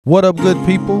What up, good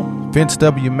people? Vince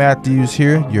W. Matthews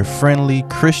here, your friendly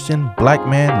Christian black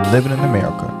man living in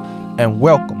America. And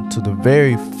welcome to the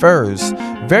very first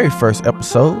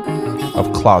episode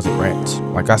of Closet Rants.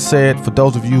 Like I said, for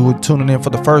those of you who are tuning in for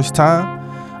the first time,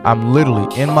 I'm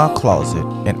literally in my closet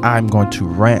and I'm going to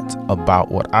rant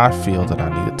about what I feel that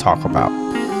I need to talk about.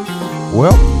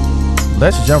 Well,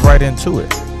 let's jump right into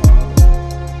it.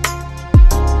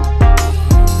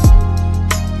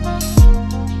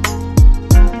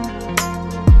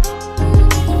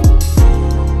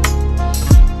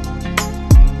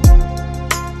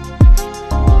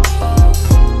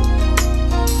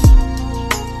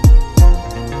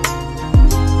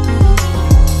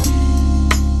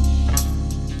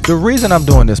 The reason I'm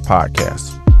doing this podcast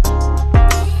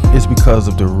is because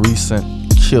of the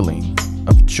recent killing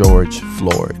of George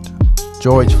Floyd.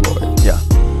 Yeah.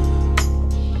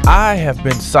 I have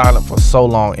been silent for so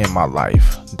long in my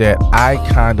life that I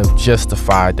kind of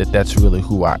justified that that's really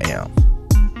who I am.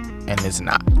 And it's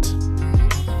not.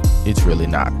 It's really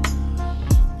not.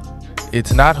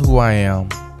 It's not who I am.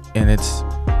 And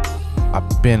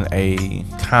I've been a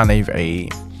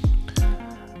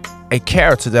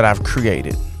character that I've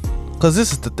created. Because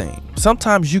this is the thing.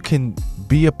 Sometimes you can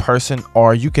be a person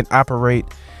or you can operate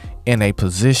in a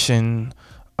position,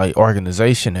 an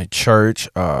organization, a church,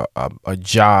 a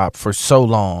job for so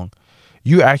long,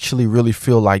 you actually really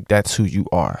feel like that's who you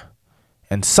are.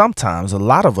 And sometimes a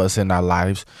lot of us in our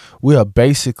lives, we are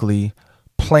basically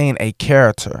playing a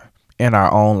character in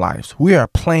our own lives. We are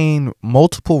playing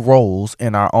multiple roles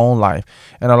in our own life.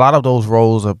 And a lot of those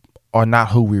roles are not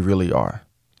who we really are,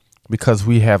 because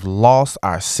we have lost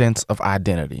our sense of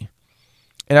identity.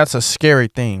 And that's a scary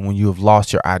thing when you have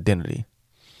lost your identity.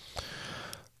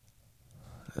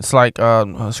 It's like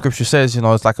scripture says,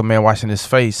 it's like a man washing his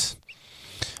face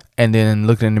and then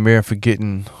looking in the mirror and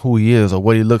forgetting who he is or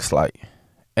what he looks like.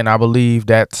 And I believe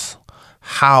that's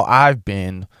how I've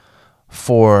been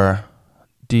for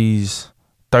these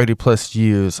 30 plus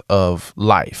years of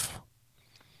life.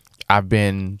 I've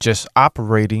been just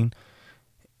operating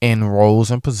in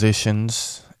roles and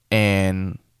positions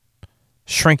and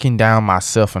shrinking down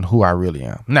myself and who I really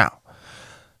am. Now,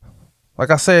 like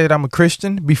I said, I'm a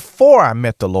Christian. Before I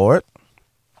met the Lord,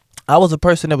 I was a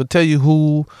person that would tell you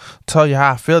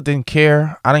how I felt, didn't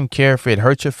care. I didn't care if it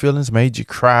hurt your feelings, made you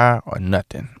cry or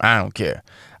nothing. I don't care.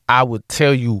 I would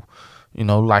tell you,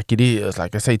 like it is,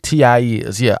 like I say, T.I.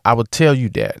 is. Yeah, I would tell you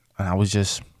that. And I was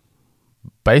just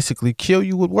basically kill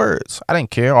you with words. I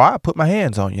didn't care. Or I put my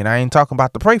hands on you. And I ain't talking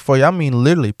about to pray for you. I mean,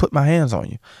 literally put my hands on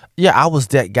you. Yeah, I was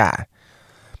that guy.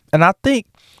 And I think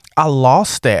I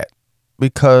lost that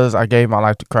because I gave my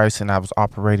life to Christ and I was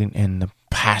operating in the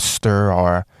pastor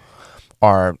or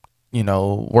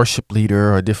worship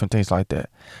leader or different things like that.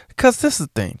 Because this is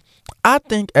the thing. I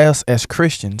think as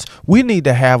Christians, we need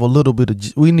to have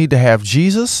we need to have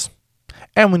Jesus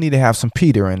and we need to have some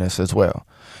Peter in us as well.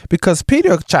 Because Peter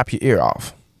will chop your ear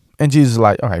off. And Jesus is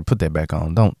like, all right, put that back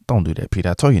on. Don't do that, Peter.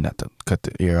 I told you not to cut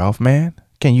the ear off, man.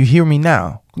 Can you hear me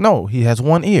now? No, he has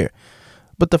one ear.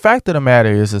 But the fact of the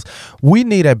matter is we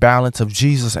need a balance of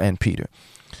Jesus and Peter.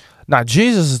 Now,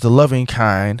 Jesus is the loving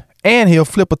kind, and he'll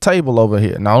flip a table over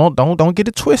here. Now, don't get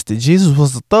it twisted. Jesus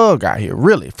was the thug out here,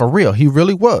 really, for real. He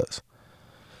really was.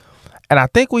 And I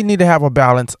think we need to have a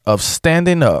balance of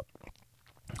standing up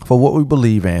for what we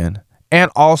believe in, and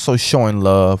also showing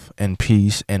love and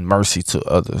peace and mercy to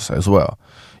others as well.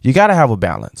 You got to have a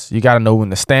balance. You got to know when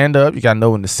to stand up. You got to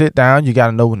know when to sit down. You got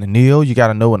to know when to kneel. You got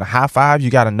to know when to high five. You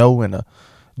got to know when to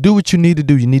do what you need to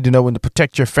do. You need to know when to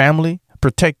protect your family,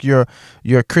 protect your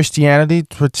Christianity,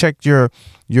 protect your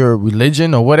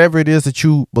religion or whatever it is that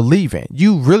you believe in.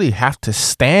 You really have to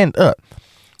stand up.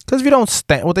 Because if you don't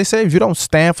stand, what they say, if you don't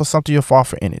stand for something, you'll fall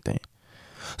for anything.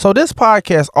 So this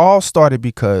podcast all started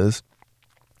because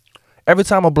every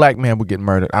time a black man would get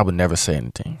murdered, I would never say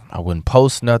anything. I wouldn't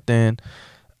post nothing.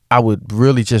 I would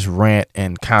really just rant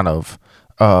and kind of,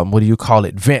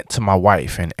 vent to my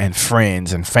wife and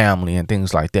friends and family and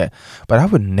things like that. But I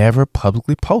would never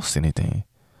publicly post anything.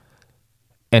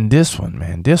 And this one,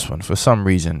 for some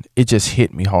reason, it just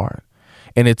hit me hard.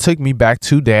 And it took me back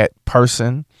to that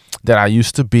person that I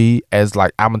used to be, as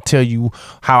like, I'm going to tell you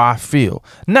how I feel.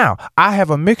 Now, I have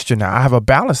a mixture now. I have a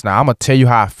balance now. I'm going to tell you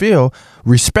how I feel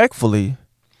respectfully.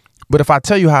 But if I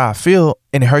tell you how I feel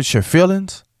and it hurts your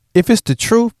feelings, if it's the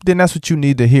truth, then that's what you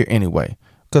need to hear anyway.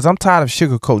 Because I'm tired of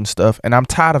sugarcoating stuff and I'm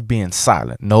tired of being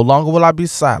silent. No longer will I be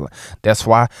silent. That's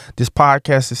why this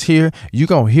podcast is here. You're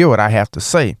going to hear what I have to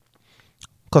say.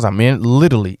 Because I'm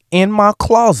literally in my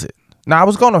closet. Now, I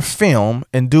was going to film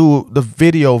and do the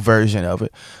video version of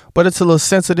it, but it's a little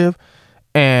sensitive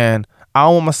and I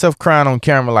don't want myself crying on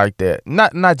camera like that.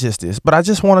 Not just this, but I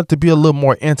just want it to be a little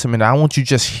more intimate. I want you to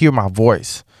just hear my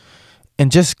voice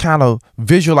and just kind of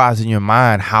visualize in your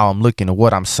mind how I'm looking or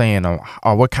what I'm saying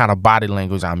or what kind of body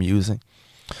language I'm using.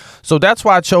 So that's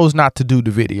why I chose not to do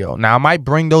the video. Now, I might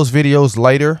bring those videos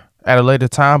later at a later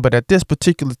time, but at this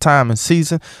particular time and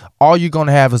season, all you're going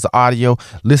to have is the audio.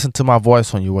 Listen to my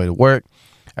voice on your way to work,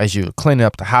 as you're cleaning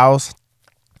up the house,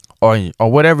 or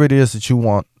whatever it is that you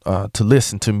want to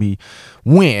listen to me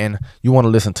when you want to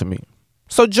listen to me.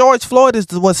 So George Floyd is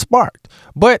what sparked,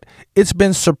 but it's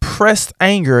been suppressed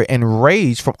anger and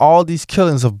rage from all these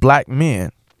killings of black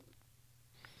men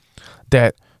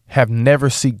that have never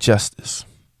sought justice.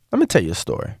 Let me tell you a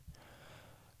story.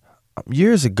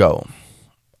 Years ago,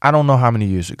 I don't know how many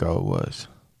years ago it was,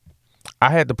 I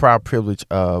had the proud privilege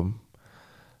of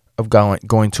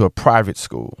going to a private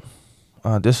school.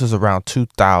 This is around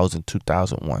 2000,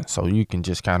 2001. So you can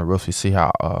just kind of roughly see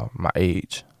how my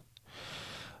age.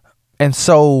 And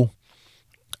so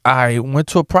I went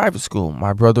to a private school.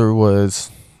 My brother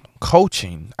was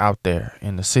coaching out there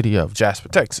in the city of Jasper,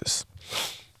 Texas.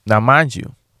 Now, mind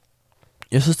you,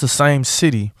 this is the same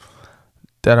city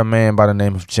that a man by the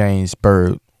name of James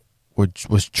Byrd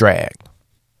was dragged.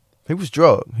 He was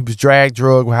drugged. He was dragged,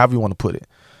 however you want to put it,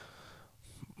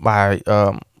 by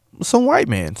some white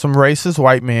men, some racist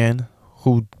white men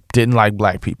who didn't like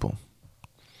black people.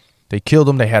 They killed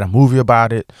him. They had a movie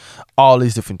about it. All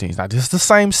these different things. Now, this is the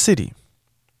same city.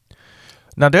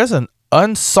 Now, there's an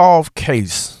unsolved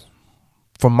case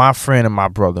for my friend and my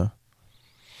brother,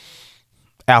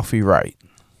 Alfie Wright.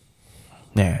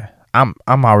 Yeah, I'm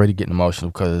already getting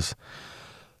emotional because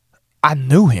I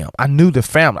knew him. I knew the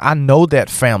family. I know that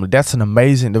family. That's an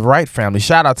amazing, the Wright family.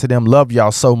 Shout out to them. Love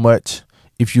y'all so much.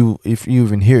 If you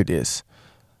even hear this,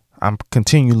 I'm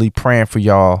continually praying for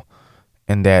y'all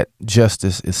and that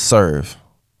justice is served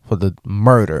for the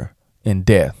murder and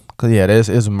death. Cause yeah, there's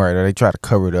a murder. They try to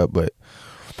cover it up, but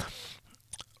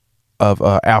of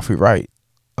Alfie Wright.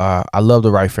 I love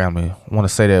the Wright family. I want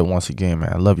to say that once again,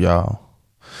 man. I love y'all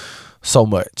so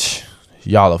much.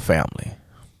 Y'all are family.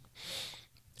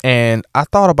 And I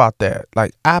thought about that.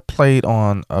 Like, I played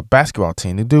on a basketball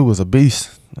team. The dude was a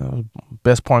beast.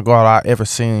 Best point guard I ever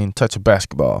seen touch a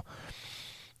basketball.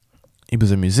 He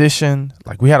was a musician.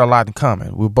 Like, we had a lot in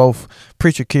common. We were both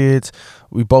preacher kids.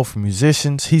 We both were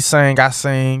musicians. He sang, I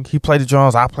sang. He played the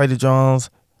drums, I played the drums.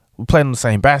 We played on the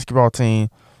same basketball team.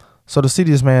 So to see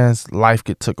this man's life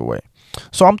get took away.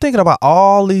 So I'm thinking about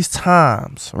all these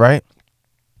times, right,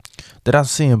 that I'm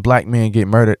seeing black men get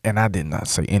murdered and I did not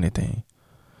say anything.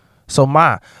 So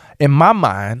in my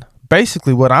mind,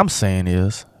 basically what I'm saying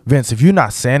is, Vince, if you're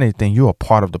not saying anything, you're a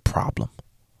part of the problem.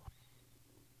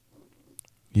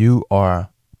 You are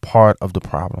part of the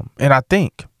problem. And I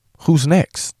think, who's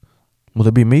next? Will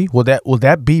it be me? Will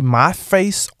that be my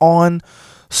face on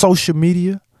social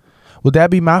media? Will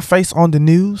that be my face on the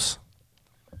news?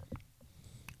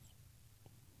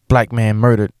 Black man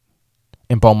murdered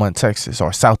in Beaumont, Texas,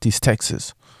 or Southeast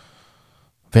Texas.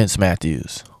 Vince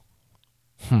Matthews.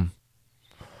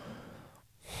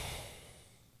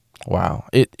 Wow.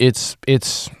 It's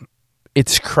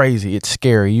crazy. It's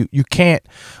scary. You can't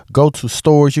go to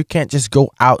stores. You can't just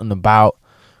go out and about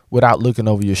without looking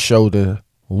over your shoulder,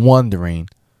 wondering,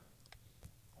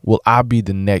 will I be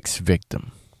the next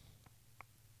victim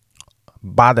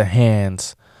by the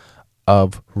hands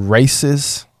of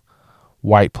racist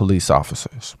white police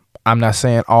officers? I'm not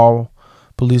saying all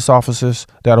police officers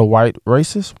that are white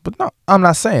racist, but no, I'm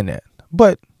not saying that.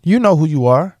 But you know who you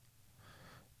are.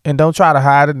 And don't try to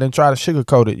hide it and try to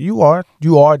sugarcoat it. You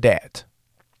are that.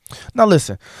 Now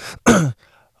listen, a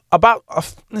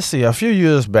few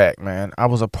years back, man, I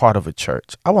was a part of a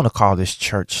church. I want to call this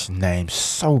church name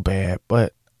so bad,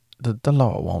 but the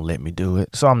Lord won't let me do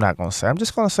it. So I'm not going to say. I'm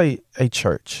just going to say a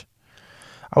church.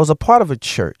 I was a part of a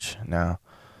church. Now,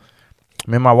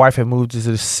 me and my wife had moved to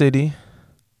the city.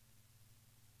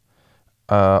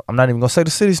 I'm not even going to say the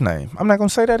city's name. I'm not going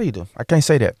to say that either. I can't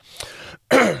say that.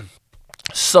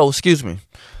 So, excuse me.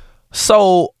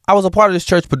 So I was a part of this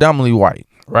church, predominantly white,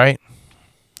 right?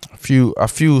 A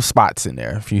few spots in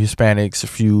there, a few Hispanics, a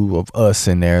few of us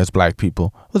in there as black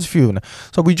people. There's a few in there.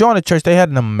 So we joined the church. They had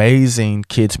an amazing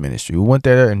kids ministry. We went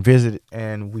there and visited,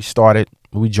 and we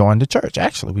joined the church.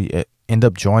 Actually, we ended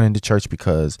up joining the church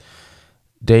because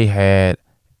they had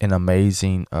an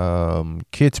amazing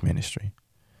kids ministry.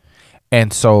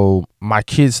 And so my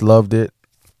kids loved it.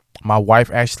 My wife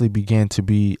actually began to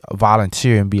be a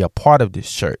volunteer and be a part of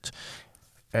this church.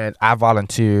 And I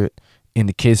volunteered in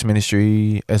the kids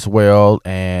ministry as well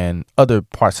and other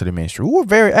parts of the ministry. We were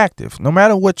very active. No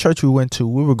matter what church we went to,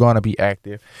 we were going to be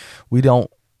active. We don't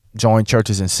join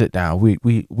churches and sit down.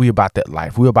 We about that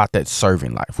life. We about that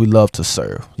serving life. We love to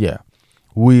serve. Yeah,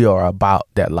 we are about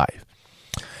that life.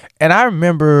 And I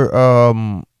remember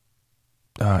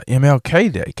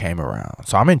MLK Day came around.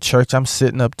 So I'm in church. I'm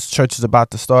sitting up. Church is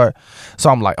about to start. So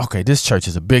I'm like, okay, this church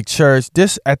is a big church.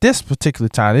 At this particular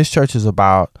time, this church is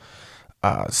about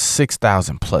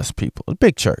 6,000 plus people. A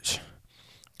big church.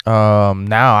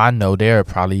 Now I know they're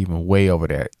probably even way over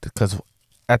that, because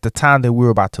at the time that we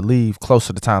were about to leave, close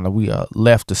to the time that we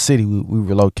left the city, we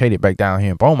relocated back down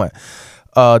here in Beaumont.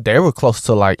 They were close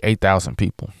to like 8,000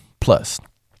 people plus.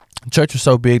 The church was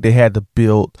so big they had to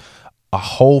build a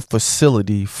whole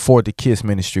facility for the kids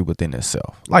ministry within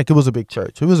itself. Like, it was a big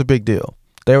church. It was a big deal.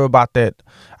 They were about that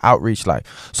outreach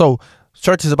life. So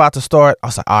church is about to start. I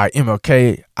was like, all right,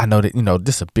 MLK, I know that,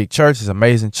 this is a big church. It's an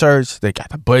amazing church. They got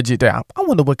the budget there. I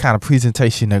wonder what kind of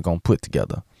presentation they're going to put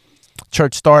together.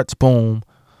 Church starts, boom,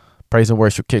 praise and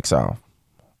worship kicks off.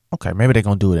 Okay, maybe they're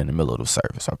going to do it in the middle of the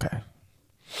service. Okay.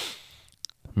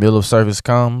 Middle of service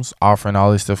comes, offering,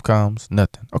 all this stuff comes,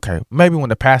 nothing. Okay, maybe when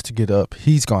the pastor get up,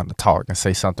 he's going to talk and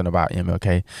say something about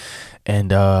MLK.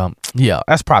 And yeah,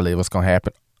 that's probably what's going to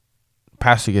happen.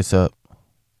 Pastor gets up,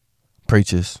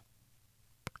 preaches,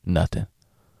 nothing.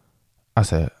 I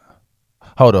said,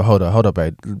 hold up,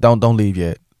 babe. Don't leave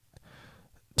yet.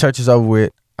 Church is over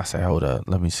with. I said, hold up,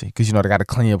 let me see. Because, they got to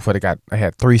clean up before they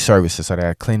had 3 services, so they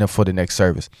had to clean up for the next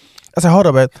service. I said, hold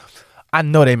up, babe. I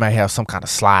know they might have some kind of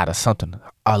slide or something,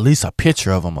 or at least a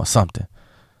picture of them or something.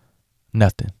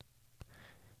 Nothing.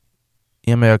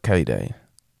 MLK Day.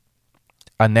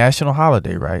 A national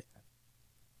holiday, right?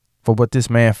 For what this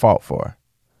man fought for.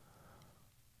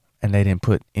 And they didn't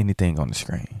put anything on the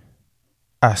screen.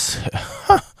 I said,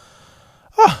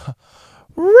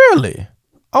 really?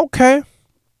 Okay.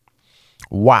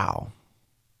 Wow.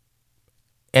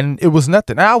 And it was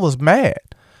nothing. I was mad.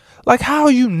 Like, how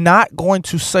are you not going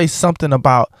to say something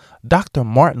about Dr.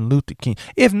 Martin Luther King?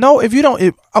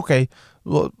 Okay,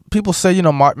 well, people say,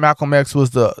 Malcolm X was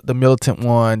the militant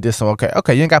one, this one,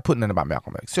 okay, you ain't got to put nothing about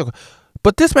Malcolm X.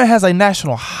 But this man has a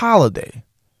national holiday,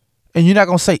 and you're not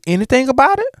going to say anything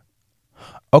about it?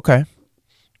 Okay,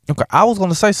 I was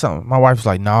going to say something. My wife was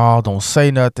like, no, don't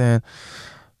say nothing.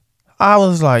 I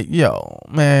was like, yo,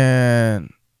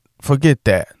 man, forget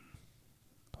that.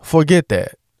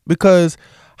 Because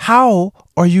how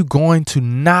are you going to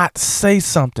not say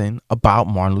something about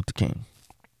Martin Luther King?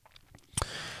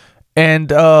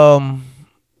 And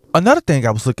another thing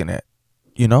I was looking at,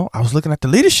 I was looking at the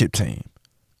leadership team.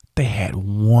 They had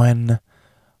one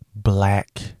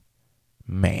black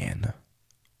man.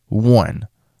 One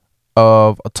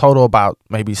of a total about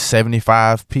maybe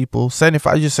 75 people.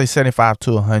 75, you just say 75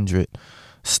 to 100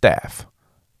 staff.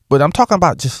 But I'm talking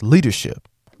about just leadership.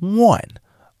 One.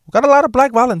 Got a lot of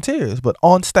black volunteers, but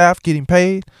on staff getting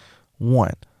paid,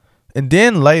 one. And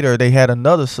then later they had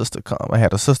another sister come. I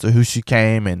had a sister who she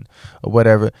came and or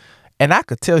whatever. And I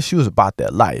could tell she was about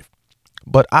that life.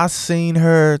 But I seen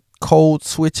her code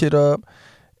switch it up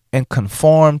and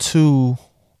conform to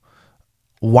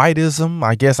whiteism.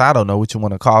 I guess, I don't know what you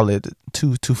want to call it,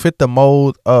 to fit the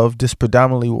mold of this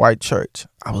predominantly white church.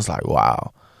 I was like,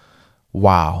 wow.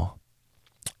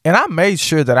 And I made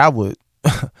sure that I would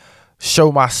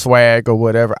show my swag or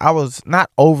whatever. I was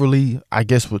not overly, I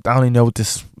guess, I don't even know what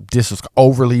this was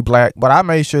overly black, but I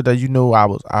made sure that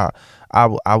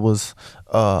I was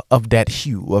of that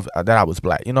hue of that I was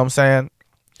black. You know what I'm saying?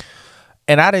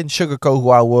 And I didn't sugarcoat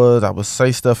who I was. I would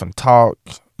say stuff and talk.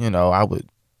 I would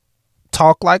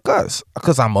talk like us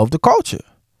because I'm of the culture.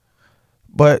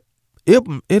 But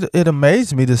it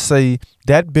amazed me to say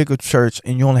that bigger church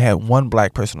and you only had one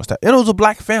black person on staff. It was a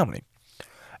black family.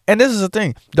 And this is the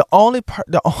thing.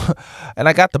 And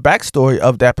I got the backstory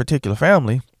of that particular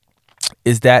family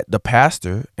is that the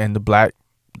pastor and the black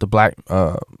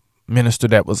minister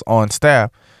that was on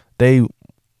staff, they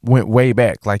went way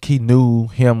back. Like, he knew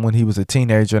him when he was a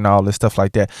teenager and all this stuff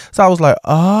like that. So I was like,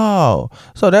 oh,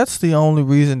 so that's the only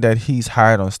reason that he's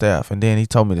hired on staff. And then he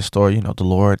told me the story, the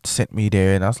Lord sent me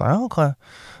there. And I was like,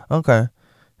 okay.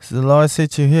 So the Lord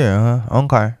sent you here, huh?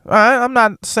 Okay. All right. I'm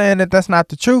not saying that that's not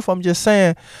the truth. I'm just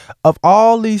saying, of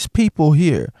all these people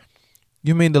here,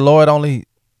 you mean the Lord only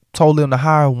told them to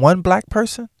hire one black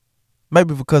person?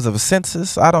 Maybe because of a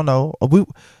census. I don't know.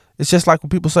 It's just like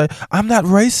when people say, I'm not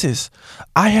racist.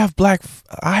 I have black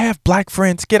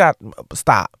friends. Get out.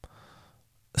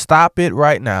 Stop it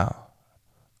right now.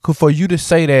 'Cause for you to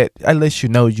say that, unless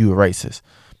you're a racist.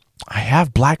 I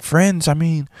have black friends. I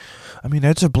mean,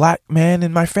 there's a black man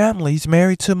in my family. He's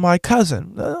married to my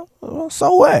cousin.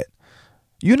 So what?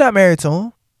 You're not married to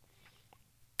him.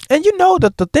 And you know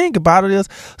that the thing about it is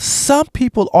some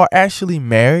people are actually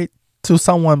married to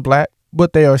someone black,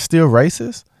 but they are still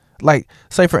racist. Like,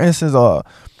 say for instance,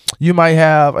 you might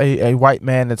have a white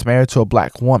man that's married to a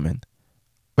black woman,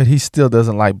 but he still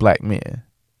doesn't like black men.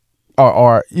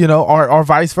 Or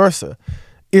vice versa.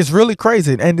 It's really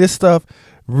crazy. And this stuff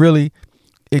really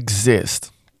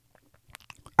exists.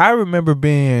 I remember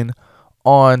being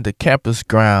on the campus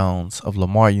grounds of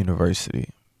Lamar University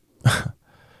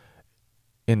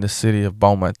in the city of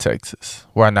Beaumont, Texas,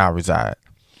 where I now reside.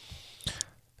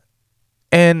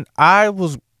 And I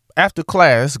was, after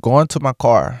class, going to my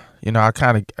car. I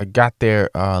kind of got there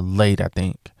late, I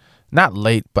think. Not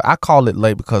late, but I call it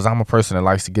late because I'm a person that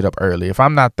likes to get up early. If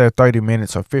I'm not there 30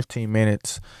 minutes or 15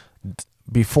 minutes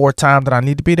before time that I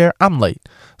need to be there, I'm late.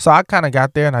 So I kind of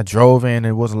got there and I drove in.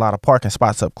 There was a lot of parking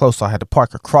spots up close, so I had to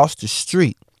park across the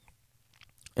street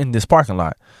in this parking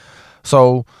lot.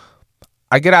 So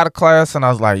I get out of class and I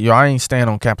was like, I ain't staying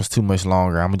on campus too much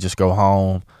longer. I'm going to just go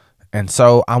home. And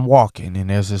so I'm walking and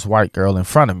there's this white girl in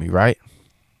front of me, right?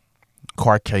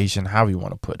 Caucasian, however you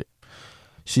want to put it.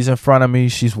 She's in front of me.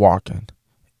 She's walking.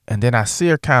 And then I see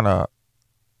her kind of,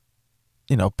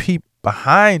 peep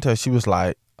behind her. She was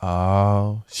like,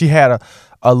 oh, she had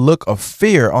a look of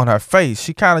fear on her face.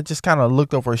 She kind of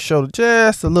looked over her shoulder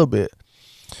just a little bit.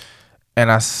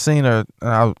 And I seen her, and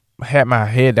I had my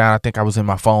head down. I think I was in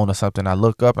my phone or something. I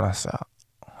look up and I said,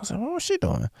 what was she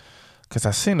doing? Because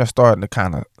I seen her starting to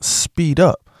kind of speed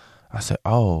up. I said,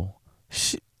 oh,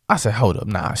 I said, hold up.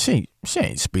 Nah, she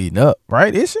ain't speeding up,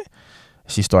 right? Is she?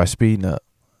 She started speeding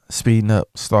up,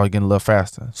 started getting a little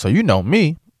faster. So you know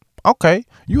me. Okay,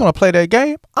 you want to play that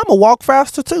game? I'm going to walk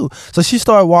faster too. So she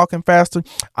started walking faster.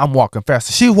 I'm walking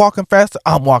faster. She walking faster.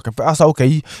 I'm walking faster. I said,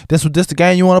 okay, this the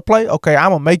game you want to play? Okay, I'm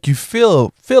going to make you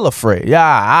feel afraid.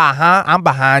 Yeah, I'm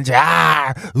behind you.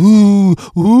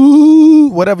 Ooh,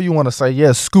 whatever you want to say. Yeah,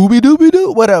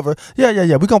 Scooby-Dooby-Doo, whatever. Yeah,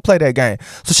 we're going to play that game.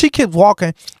 So she keeps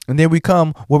walking, and then we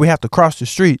come where we have to cross the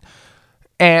street.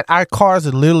 And our cars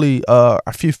are literally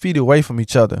a few feet away from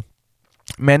each other.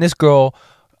 Man, this girl,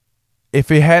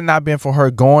 if it had not been for her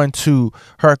going to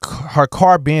her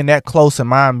car being that close and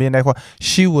mine being that close,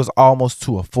 she was almost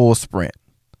to a full sprint.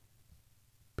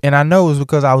 And I know it was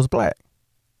because I was black.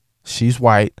 She's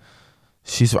white.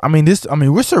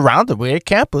 We're surrounded. We're at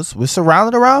campus. We're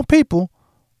surrounded around people.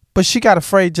 But she got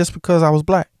afraid just because I was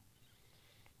black.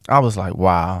 I was like,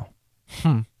 wow.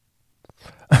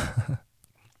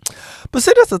 But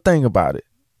see, that's the thing about it.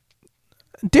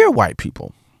 Dear white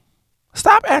people,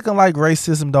 stop acting like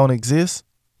racism don't exist.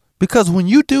 Because when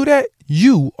you do that,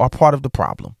 you are part of the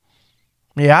problem.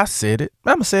 Yeah, I said it.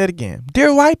 I'm going to say it again.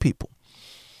 Dear white people,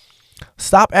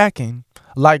 stop acting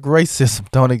like racism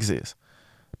don't exist.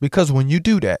 Because when you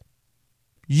do that,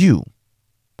 you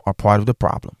are part of the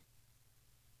problem.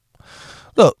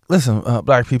 Look, listen,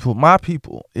 black people, my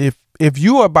people, if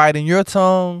you are biting your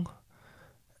tongue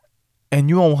and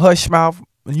you on hush mouth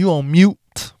and you on mute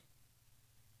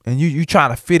and you trying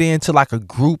to fit into like a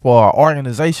group or an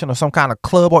organization or some kind of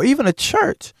club or even a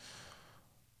church.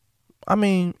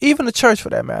 Even a church for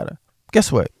that matter.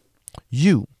 Guess what?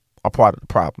 You are part of the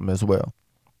problem as well.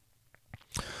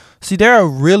 See, there are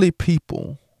really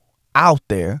people out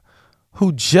there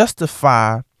who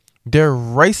justify their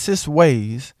racist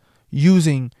ways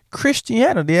using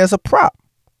Christianity as a prop.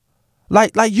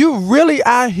 Like you really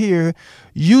out here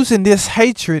using this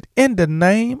hatred in the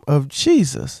name of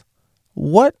Jesus.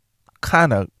 What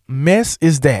kind of mess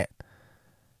is that?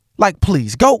 Like,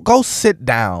 please go sit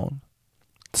down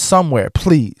somewhere,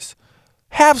 please.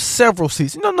 Have several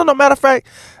seats. No. Matter of fact,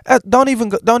 don't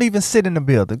even sit in the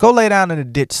building. Go lay down in a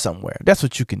ditch somewhere. That's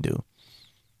what you can do.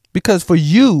 Because for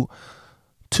you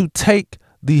to take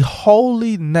the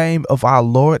holy name of our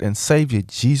Lord and Savior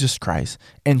Jesus Christ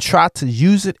and try to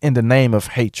use it in the name of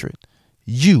hatred,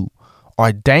 you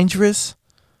are dangerous,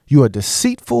 you are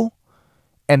deceitful,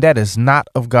 and that is not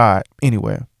of God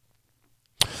anywhere.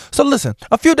 So listen,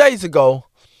 a few days ago,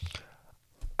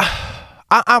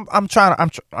 I'm trying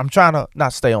to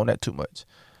not stay on that too much.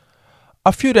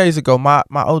 A few days ago, my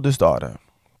oldest daughter,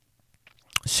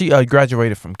 she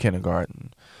graduated from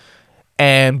kindergarten.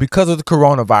 And because of the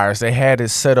coronavirus, they had it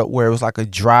set up where it was like a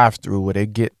drive-through where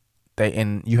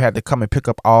and you had to come and pick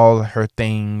up all her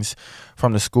things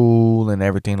from the school and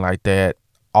everything like that.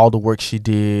 All the work she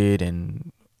did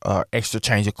and extra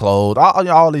change of clothes,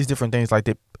 all these different things like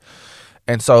that.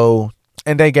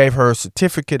 And they gave her a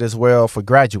certificate as well for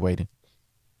graduating.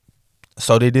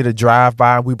 So they did a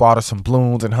drive-by. We bought her some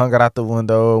balloons and hung it out the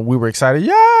window. And we were excited.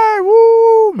 Yay!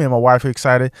 Woo! woo, me and my wife were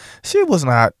excited. She was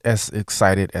not as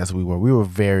excited as we were. We were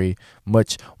very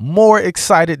much more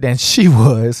excited than she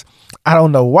was. I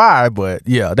don't know why, but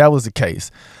yeah, that was the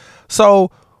case.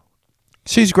 So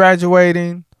she's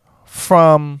graduating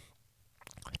from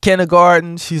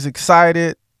kindergarten. She's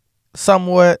excited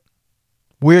somewhat.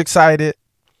 We're excited.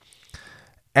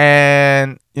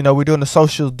 And, we're doing the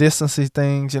social distancing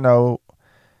things, and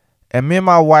me and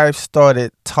my wife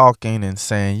started talking and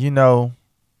saying,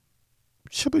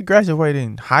 should we graduate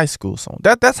in high school soon?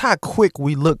 That's how quick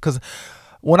we look. Because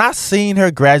when I seen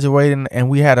her graduating and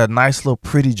we had a nice little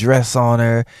pretty dress on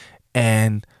her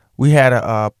and we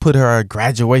had put her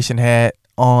graduation hat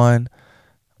on,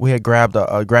 we had grabbed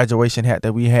a graduation hat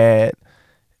that we had.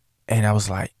 And I was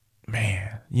like,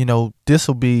 man, this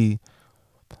will be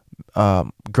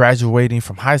graduating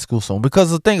from high school soon.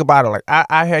 Because the thing about it, like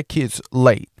I had kids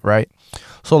late, right?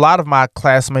 So a lot of my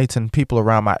classmates and people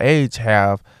around my age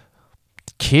have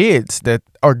kids that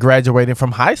are graduating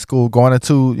from high school going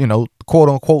into, quote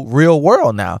unquote real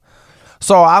world now.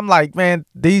 So I'm like, man,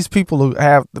 these people who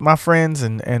have my friends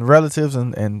and relatives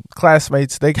and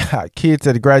classmates, they got kids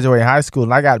that are graduating high school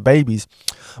and I got babies.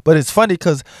 But it's funny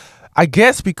because I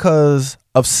guess because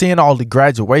of seeing all the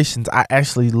graduations, I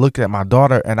actually looked at my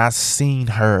daughter and I seen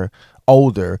her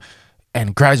older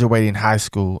and graduating high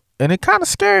school. And it kind of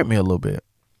scared me a little bit.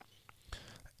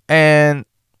 And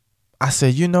I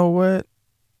said, you know what?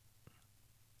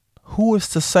 Who is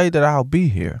to say that I'll be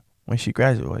here when she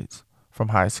graduates from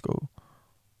high school?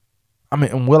 I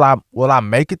mean, will I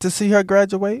make it to see her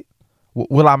graduate?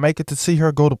 Will I make it to see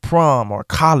her go to prom or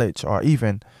college or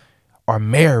even or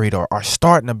married or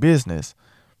starting a business?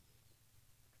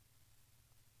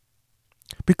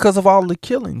 Because of all the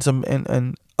killings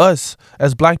and us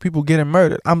as black people getting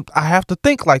murdered, I have to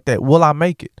think like that. Will I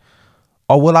make it?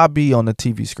 Or will I be on the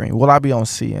TV screen? Will I be on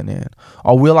CNN?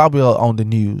 Or will I be on the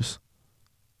news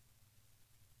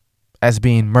as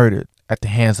being murdered at the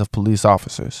hands of police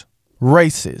officers?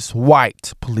 Racist,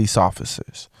 white police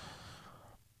officers.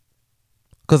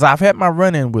 Because I've had my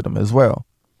run-in with them as well.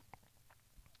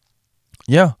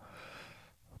 Yeah.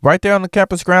 Right there on the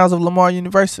campus grounds of Lamar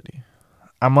University.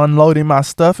 I'm unloading my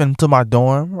stuff into my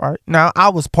dorm, right? Now, I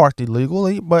was parked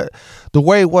illegally, but the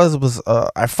way it was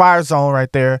a fire zone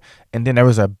right there, and then there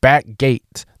was a back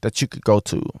gate that you could go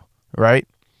to, right?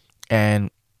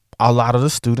 And a lot of the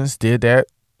students did that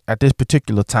at this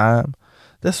particular time.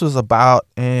 This was about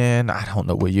in, I don't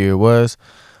know what year it was,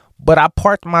 but I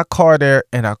parked my car there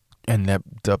and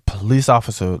the police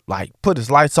officer like put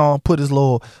his lights on, put his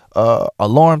little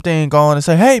alarm thing on and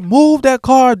say, hey, move that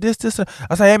car, this. I said,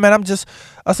 hey, man,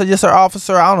 I said, yes, sir,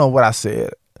 officer. I don't know what I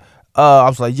said. I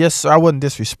was like, yes, sir. I wasn't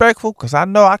disrespectful because I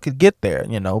know I could get there,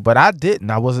 but I didn't.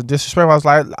 I wasn't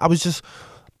disrespectful. I was just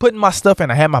putting my stuff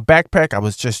in. I had my backpack. I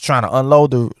was just trying to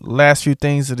unload the last few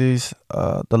things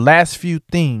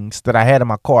that I had in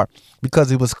my car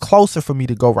because it was closer for me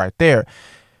to go right there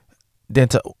than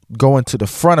to go into the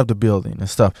front of the building and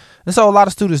stuff. And so a lot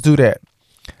of students do that.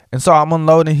 And so I'm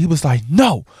unloading. He was like,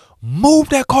 no, move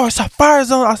that car. It's a fire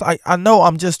zone. I was like, I know.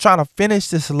 I'm just trying to finish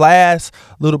this last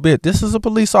little bit. This is a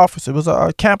police officer. It was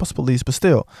a campus police, but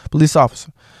still police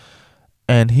officer.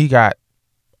 And he got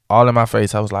all in my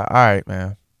face. I was like, all right,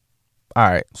 man. All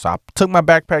right. So I took my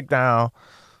backpack down.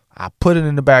 I put it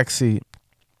in the back seat.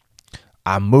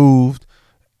 I moved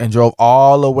and drove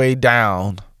all the way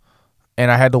down. And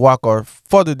I had to walk a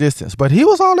further distance. But he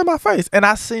was all in my face. And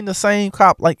I seen the same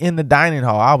cop like in the dining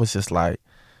hall. I was just like,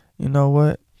 you know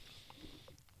what?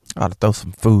 I ought to throw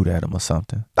some food at him or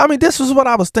something. I mean, this was what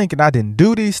I was thinking. I didn't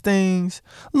do these things.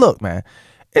 Look, man,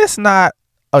 it's not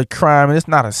a crime and it's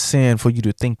not a sin for you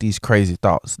to think these crazy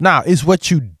thoughts. Now, it's what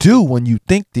you do when you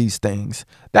think these things.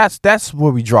 That's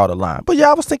where we draw the line. But yeah,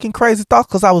 I was thinking crazy thoughts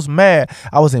because I was mad.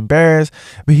 I was embarrassed.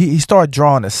 But he started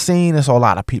drawing a scene, and so a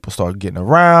lot of people started getting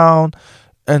around.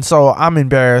 And so I'm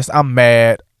embarrassed. I'm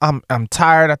mad. I'm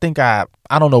tired. I think I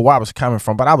don't know where I was coming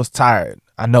from, but I was tired.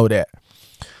 I know that.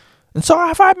 And so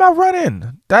I've had my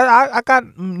run-in. I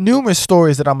got numerous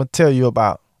stories that I'm gonna tell you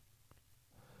about.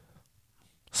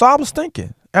 So I was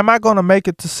thinking, am I going to make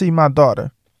it to see my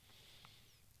daughter?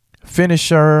 Finish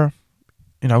her,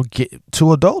 get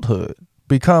to adulthood,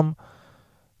 become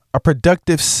a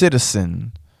productive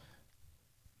citizen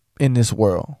in this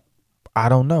world? I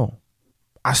don't know.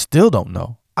 I still don't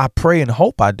know. I pray and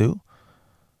hope I do.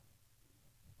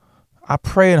 I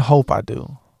pray and hope I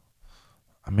do.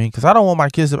 I mean, because I don't want my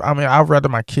kids to, I'd rather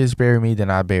my kids bury me than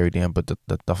I bury them. But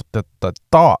the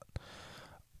thought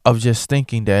of just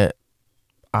thinking that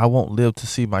I won't live to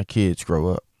see my kids grow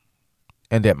up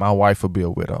and that my wife will be a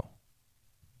widow,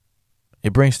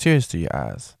 it brings tears to your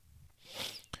eyes.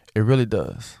 It really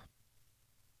does.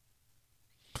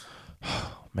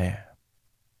 Man,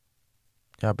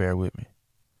 y'all bear with me.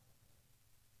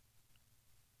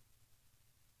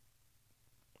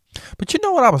 But you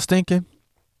know what I was thinking?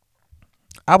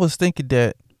 I was thinking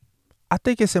that I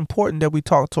think it's important that we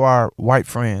talk to our white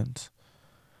friends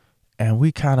and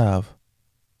we kind of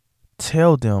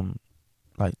tell them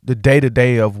like the day to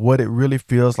day of what it really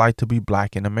feels like to be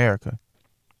black in America.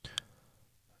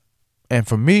 And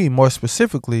for me, more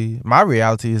specifically, my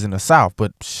reality is in the South,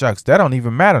 but shucks, that don't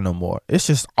even matter no more. It's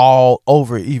just all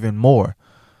over even more.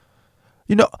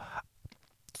 You know,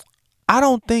 I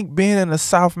don't think being in the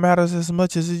South matters as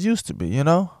much as it used to be, you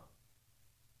know?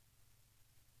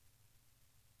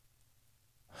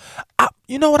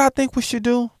 You know what I think we should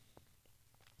do?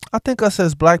 I think us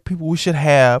as black people, we should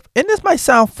have, and this might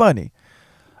sound funny,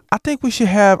 I think we should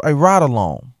have a ride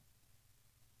along.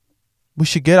 We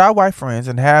should get our white friends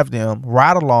and have them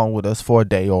ride along with us for a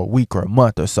day or a week or a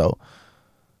month or so.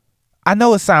 I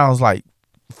know it sounds like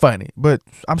funny, but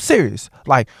I'm serious.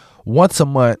 Like once a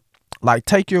month, like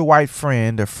take your white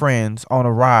friend or friends on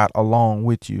a ride along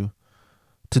with you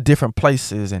to different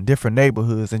places and different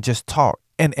neighborhoods and just talk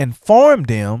and inform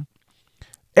them,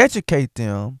 educate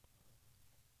them,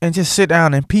 and just sit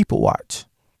down and people watch.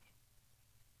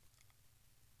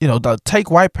 You know,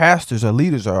 take white pastors or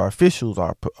leaders or officials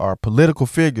or political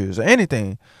figures or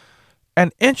anything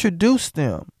and introduce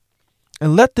them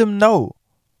and let them know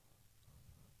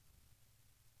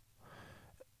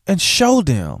and show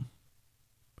them,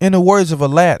 in the words of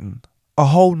Aladdin, a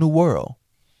whole new world.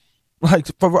 Like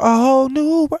for a whole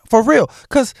new world, for real.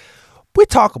 Because we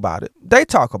talk about it. They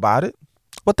talk about it,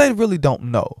 but they really don't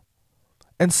know.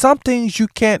 And some things you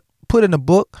can't put in a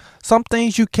book, some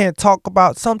things you can't talk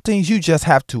about, some things you just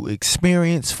have to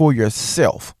experience for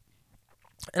yourself.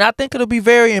 And I think it'll be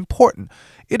very important.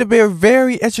 It'll be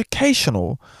very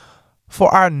educational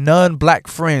for our non-black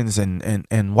friends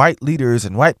and white leaders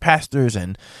and white pastors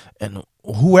and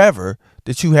whoever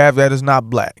that you have that is not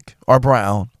black or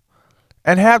brown,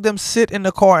 and have them sit in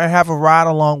the car and have a ride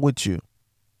along with you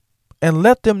and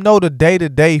let them know the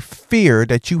day-to-day fear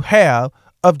that you have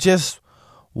of just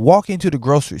walking to the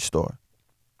grocery store,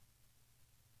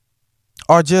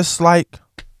 or just like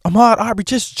Ahmaud Arbery,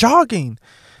 just jogging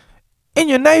in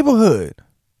your neighborhood.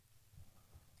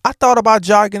 I thought about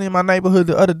jogging in my neighborhood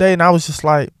the other day and I was just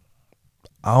like,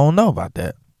 I don't know about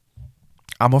that.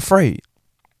 I'm afraid.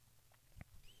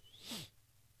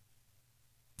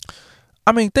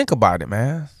 I mean, think about it,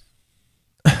 man.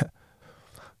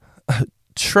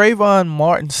 Trayvon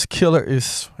Martin's killer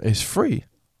is free.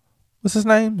 What's his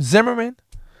name? Zimmerman?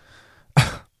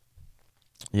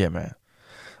 Yeah, man.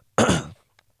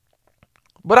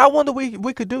 But I wonder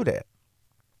we could do that.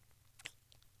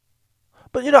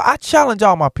 But, you know, I challenge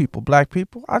all my people, black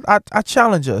people. I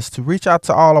challenge us to reach out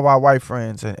to all of our white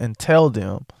friends and tell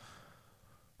them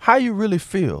how you really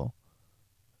feel.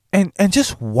 And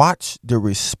just watch the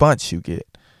response you get.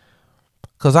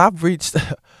 Because I've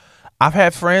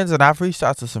had friends and I've reached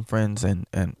out to some friends and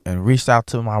reached out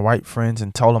to my white friends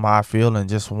and told them how I feel and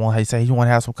just say, you want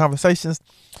to have some conversations?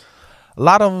 A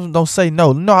lot of them don't say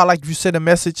no. You know how, like, if you send a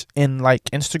message in like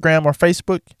Instagram or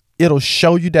Facebook, it'll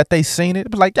show you that they seen it.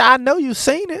 But like, I know you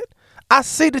seen it. I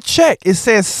see the check. It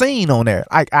says seen on there.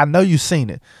 I know you seen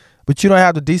it. But you don't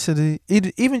have the decency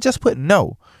even just put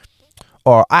no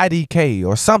or IDK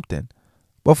or something.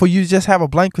 But for you to just have a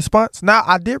blank response. Now,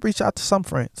 I did reach out to some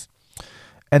friends.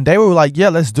 And they were like, yeah,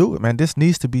 let's do it, man. This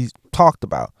needs to be talked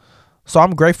about. So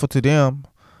I'm grateful to them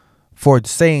for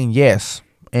saying yes.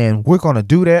 And we're going to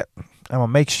do that. I'm going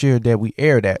to make sure that we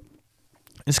air that.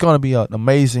 It's going to be an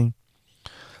amazing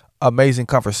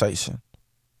conversation.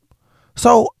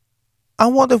 So I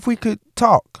wonder if we could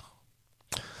talk.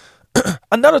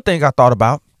 Another thing I thought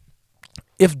about,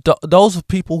 if those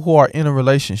people who are in a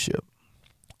relationship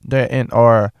that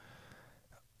are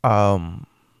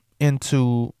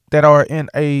in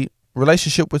a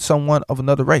relationship with someone of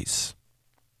another race,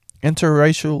 I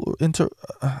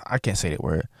can't say that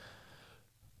word.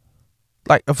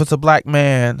 Like if it's a black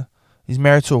man, he's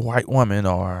married to a white woman,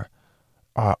 or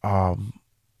a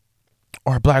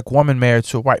black woman married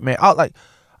to a white man.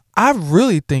 I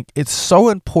really think it's so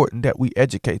important that we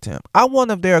educate them. I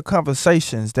wonder if there are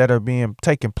conversations that are being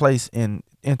taking place in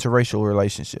interracial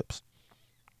relationships.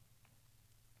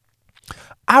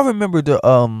 I remember the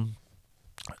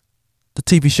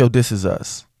TV show This Is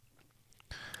Us,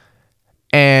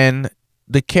 and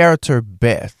the character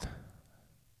Beth,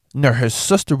 her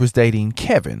sister was dating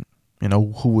Kevin,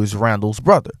 who was Randall's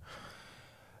brother.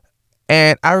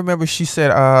 And I remember she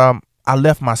said, I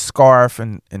left my scarf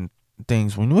and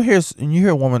things. When you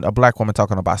hear a black woman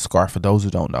talking about scarf, for those who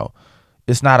don't know,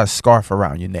 it's not a scarf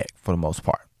around your neck for the most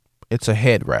part. It's a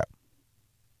head wrap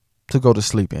to go to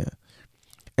sleep in.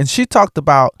 And she talked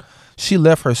about she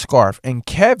left her scarf, and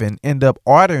Kevin ended up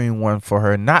ordering one for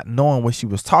her, not knowing what she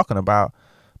was talking about,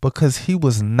 because he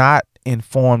was not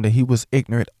informed and he was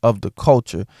ignorant of the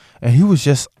culture, and he was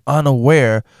just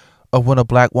unaware of when a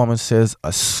black woman says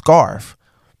a scarf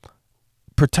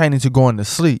pertaining to going to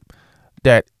sleep,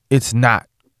 that it's not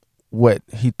what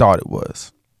he thought it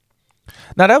was.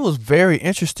 Now that was very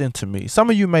interesting to me. Some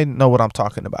of you may know what I'm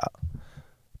talking about,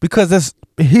 because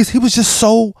he was just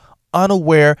so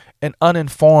unaware and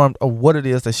uninformed of what it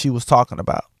is that she was talking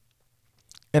about.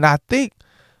 And I think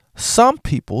some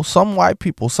people, some white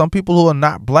people, some people who are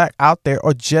not black out there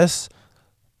are just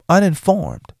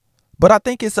uninformed. But I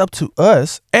think it's up to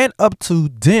us and up to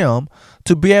them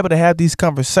to be able to have these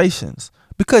conversations,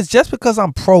 because just because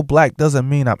I'm pro-black doesn't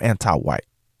mean I'm anti-white.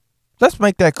 Let's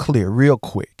make that clear real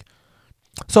quick.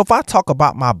 So if I talk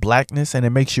about my blackness and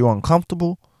it makes you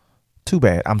uncomfortable, too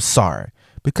bad. I'm sorry.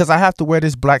 Because I have to wear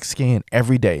this black skin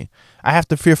every day. I have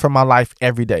to fear for my life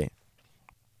every day.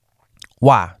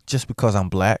 Why? Just because I'm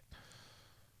black.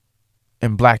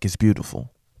 And black is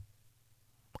beautiful.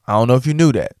 I don't know if you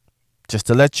knew that. Just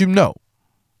to let you know,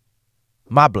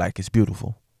 my black is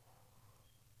beautiful.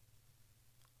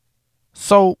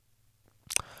 So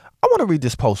I want to read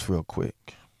this post real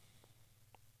quick.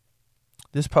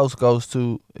 This post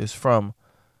is from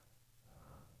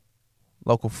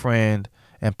local friend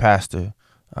and pastor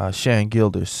Shan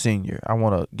Gilder Sr. I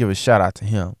want to give a shout out to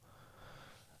him.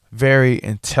 Very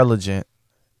intelligent,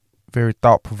 very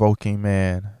thought-provoking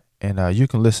man. And you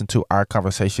can listen to our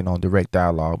conversation on Direct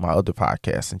Dialogue, my other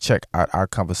podcast, and check out our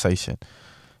conversation.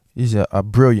 He's a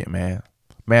brilliant man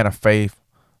of faith,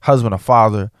 husband, a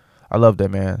father. I love that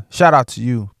man. Shout out to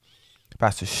you,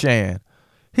 Pastor Shan.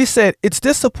 He said, "It's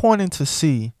disappointing to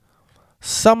see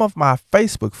some of my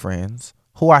Facebook friends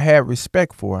who I had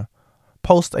respect for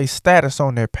post a status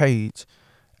on their page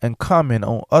and comment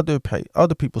on other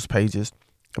people's pages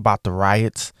about the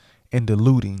riots and the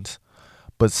lootings,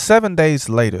 but 7 days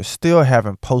later still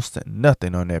haven't posted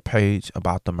nothing on their page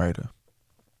about the murder."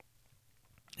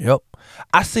 Yep.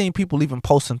 I seen people even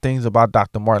posting things about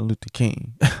Dr. Martin Luther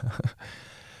King.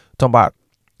 Talking about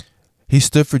he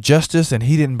stood for justice and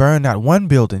he didn't burn not one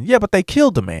building. Yeah, but they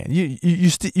killed the man. You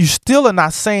still are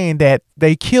not saying that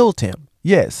they killed him.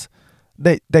 Yes,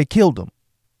 they killed him.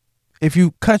 If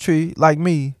you country like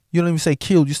me, you don't even say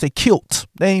killed, you say killed.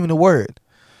 That ain't even a word.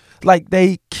 Like,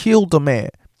 they killed the man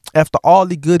after all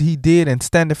the good he did and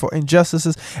standing for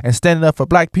injustices and standing up for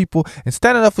black people and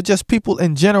standing up for just people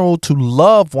in general to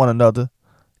love one another.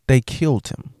 They killed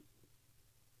him.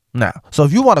 Now, so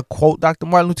if you want to quote Dr.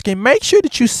 Martin Luther King, make sure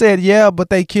that you said, yeah, but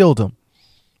they killed him.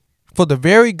 For the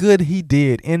very good he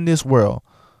did in this world,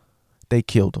 they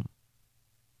killed him.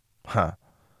 Huh.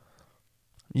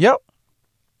 Yep.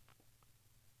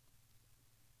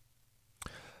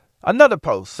 Another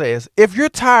post says, if you're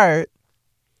tired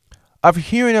of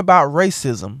hearing about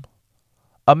racism,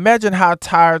 imagine how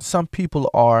tired some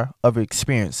people are of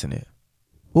experiencing it.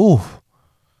 Ooh.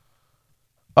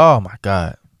 Oh my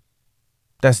God.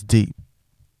 That's deep.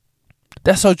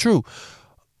 That's so true.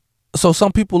 So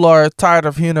some people are tired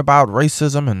of hearing about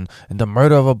racism and the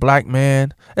murder of a black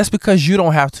man. That's because you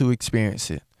don't have to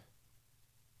experience it.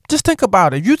 Just think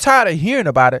about it. If you're tired of hearing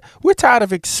about it, we're tired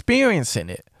of experiencing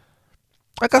it.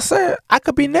 Like I said, I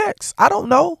could be next. I don't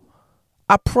know.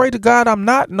 I pray to God I'm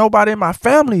not. Nobody in my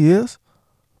family is.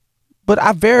 But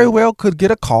I very well could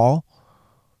get a call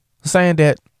saying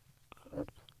that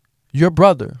your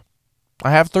brother, I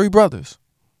have 3 brothers,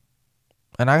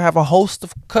 and I have a host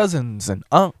of cousins and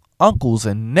uncles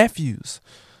and nephews.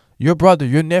 Your brother,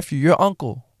 your nephew, your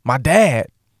uncle, my dad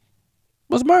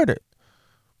was murdered.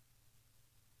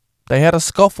 They had a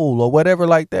scuffle or whatever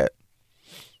like that.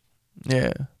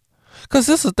 Yeah. Because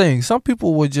this is the thing. Some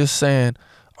people were just saying,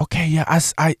 okay, yeah,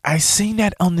 I seen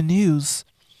that on the news.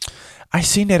 I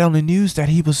seen that on the news that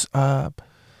he was, that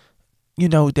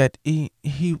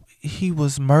he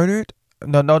was murdered.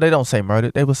 No, they don't say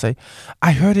murdered. They will say,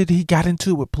 I heard it. He got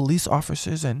into it with police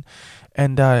officers and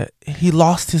he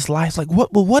lost his life. Like,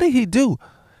 what? Well, what did he do?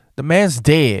 The man's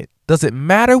dead. Does it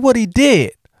matter what he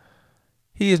did?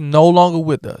 He is no longer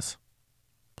with us.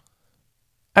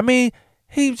 I mean,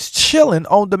 he's chilling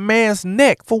on the man's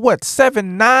neck for what?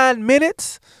 9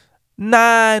 minutes?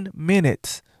 9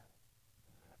 minutes.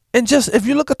 And just, if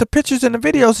you look at the pictures and the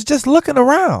videos, it's just looking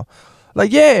around.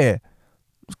 Like, yeah,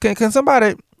 can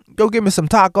somebody go get me some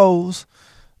tacos?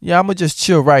 Yeah, I'm going to just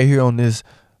chill right here on this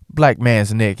black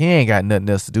man's neck. He ain't got nothing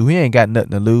else to do. He ain't got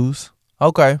nothing to lose.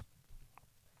 Okay.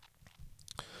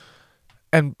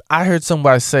 And I heard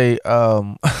somebody say,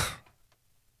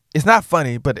 it's not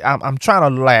funny, but I'm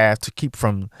trying to laugh to keep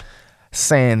from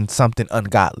saying something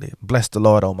ungodly. Bless the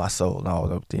Lord, oh my soul, and all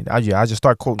those things. I just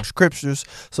start quoting scriptures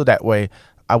so that way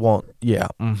I won't. Yeah,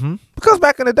 because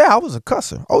back in the day I was a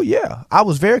cusser. Oh yeah, I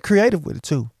was very creative with it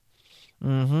too.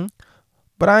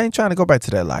 But I ain't trying to go back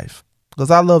to that life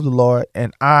because I love the Lord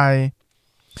and I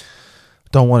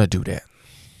don't want to do that.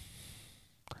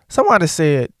 Somebody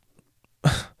said,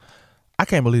 I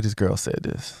can't believe this girl said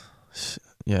this.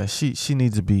 She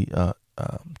needs to be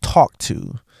talked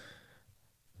to.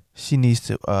 She needs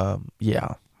to,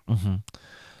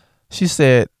 She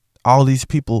said, all these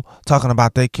people talking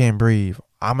about they can't breathe.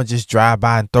 I'ma just drive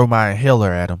by and throw my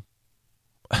inhaler at them.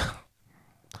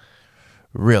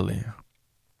 Really?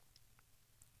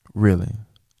 Really?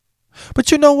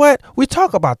 But you know what? We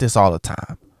talk about this all the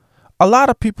time. A lot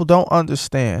of people don't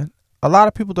understand. A lot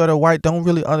of people that are white don't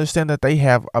really understand that they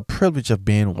have a privilege of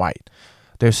being white.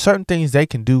 There's certain things they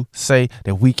can do, say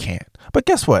that we can't. But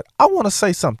guess what? I want to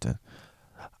say something.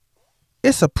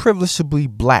 It's a privilege to be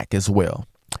black as well.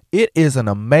 It is an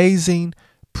amazing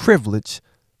privilege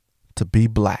to be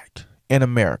black in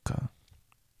America.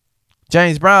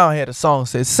 James Brown had a song that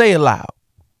said, say it loud.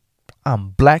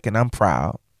 I'm black and I'm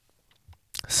proud.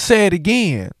 Say it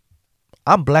again.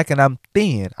 I'm black and I'm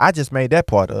thin. I just made that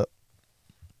part up.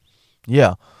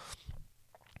 Yeah.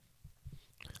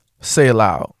 Say it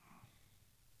loud.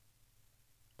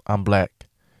 I'm black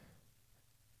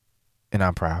and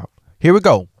I'm proud. Here we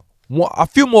go. A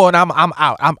few more and I'm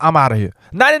out. I'm out of here.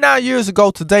 99 years ago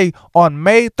today, on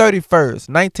May 31st,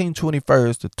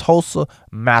 1921, the Tulsa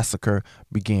Massacre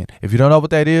began. If you don't know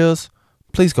what that is,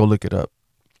 please go look it up.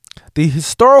 The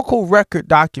historical record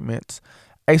documents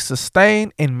a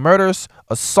sustained and murderous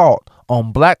assault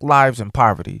on black lives and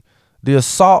poverty. The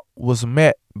assault was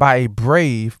met by a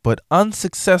brave but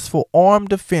unsuccessful armed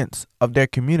defense of their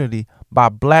community by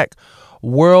black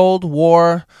World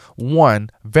War I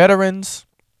veterans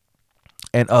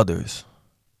and others.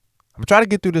 I'm trying to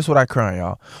get through this without crying,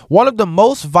 y'all. One of the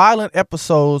most violent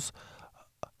episodes.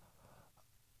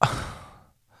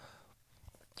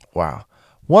 Wow.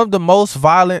 One of the most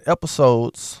violent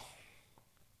episodes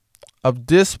of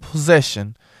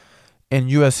dispossession in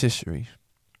U.S. history.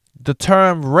 The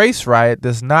term race riot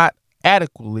does not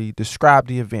adequately describe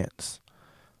the events.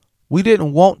 We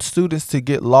didn't want students to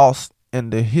get lost in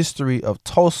the history of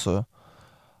Tulsa.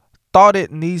 Thought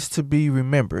it needs to be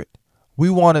remembered. We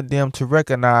wanted them to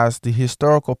recognize the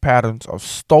historical patterns of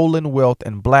stolen wealth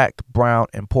in black, brown,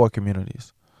 and poor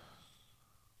communities.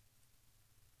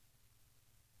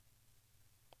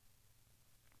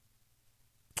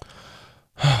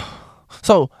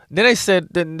 So then they said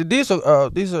that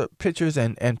these are pictures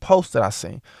and posts that I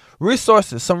seen.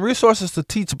 Some resources to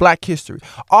teach black history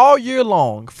all year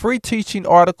long. Free teaching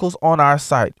articles on our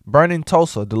site. Burning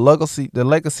Tulsa: the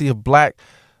legacy of black.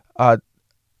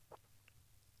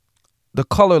 The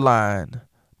Color Line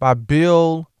by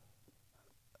Bill.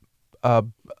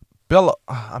 I'm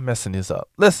messing this up.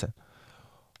 Listen.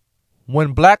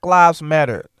 When Black Lives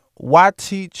Matter. Why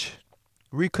Teach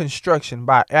Reconstruction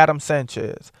by Adam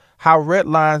Sanchez. How Red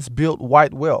Lines Built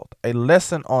White Wealth. A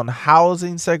lesson on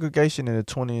housing segregation in the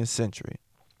 20th century.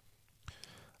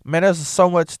 Man, there's so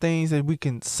much things that we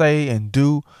can say and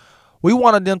do. We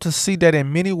wanted them to see that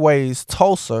in many ways,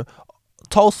 Tulsa,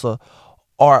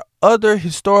 or other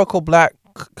historical black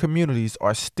communities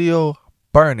are still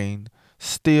burning,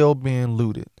 still being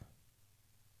looted.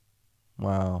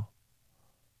 Wow.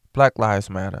 Black Lives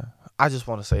Matter. I just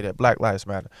want to say that Black Lives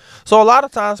Matter. So a lot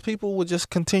of times people would just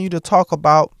continue to talk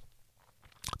about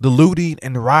the looting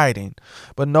and the rioting,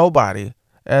 but nobody,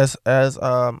 as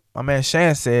my man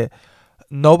Shan said,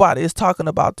 nobody is talking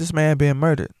about this man being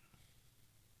murdered.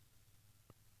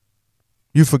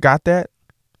 You forgot that?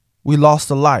 We lost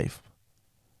a life.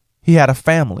 He had a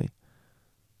family.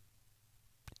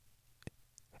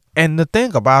 And the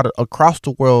thing about it, across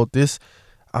the world,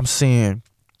 I'm seeing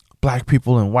black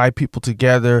people and white people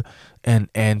together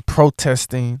and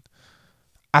protesting.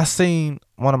 I seen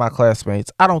one of my classmates.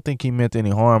 I don't think he meant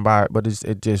any harm by it, but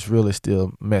it just really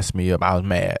still messed me up. I was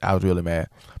mad. I was really mad.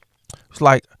 It's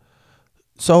like,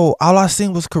 so all I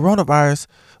seen was coronavirus.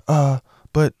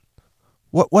 But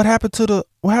what happened to the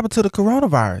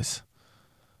coronavirus?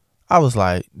 I was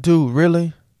like, dude,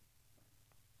 really?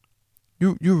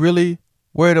 You really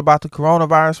worried about the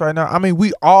coronavirus right now? I mean,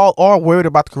 we all are worried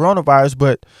about the coronavirus,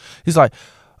 but he's like,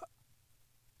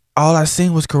 all I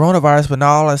seen was coronavirus, but now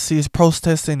all I see is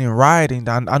protesting and rioting.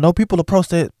 I know people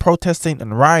are protesting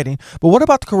and rioting, but what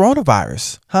about the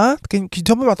coronavirus? Huh? Can you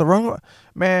tell me about the coronavirus?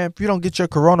 Man, if you don't get your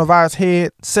coronavirus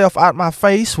head self out my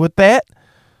face with that,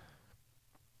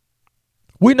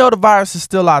 We know the virus is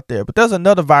still out there, but there's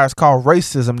another virus called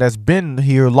racism that's been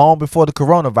here long before the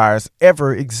coronavirus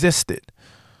ever existed.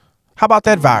 How about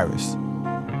that virus?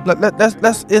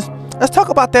 Let's talk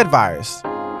about that virus.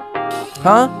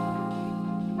 Huh?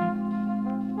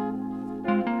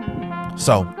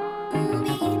 So,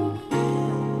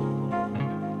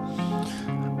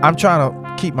 I'm trying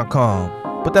to keep my calm,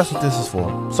 but that's what this is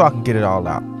for, so I can get it all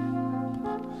out.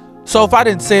 So if I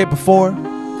didn't say it before,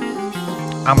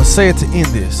 I'm gonna say it to end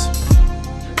this.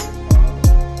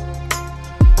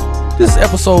 This is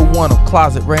episode 1 of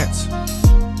Closet Rants,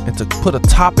 and to put a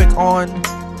topic on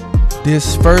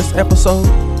this first episode,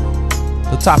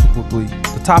 the topic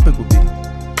would be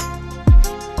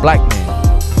black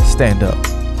man, stand up.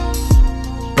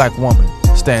 Black woman,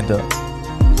 stand up.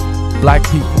 Black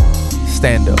people,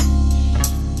 stand up.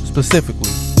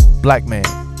 Specifically, black man,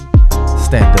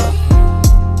 stand up.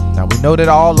 Now we know that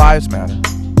all lives matter,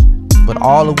 but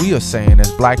all that we are saying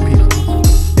as black people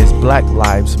is Black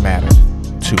Lives Matter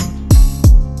too.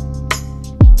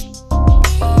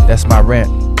 That's my rant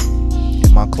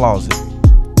in my closet.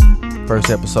 First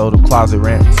episode of Closet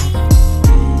Rants.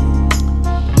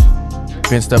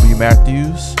 Vince W.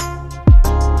 Matthews,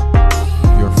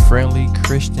 your friendly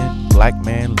Christian black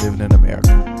man living in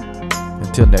America.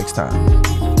 Until next time,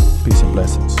 peace and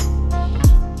blessings.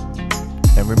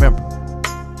 And remember,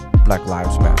 Black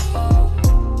Lives Matter.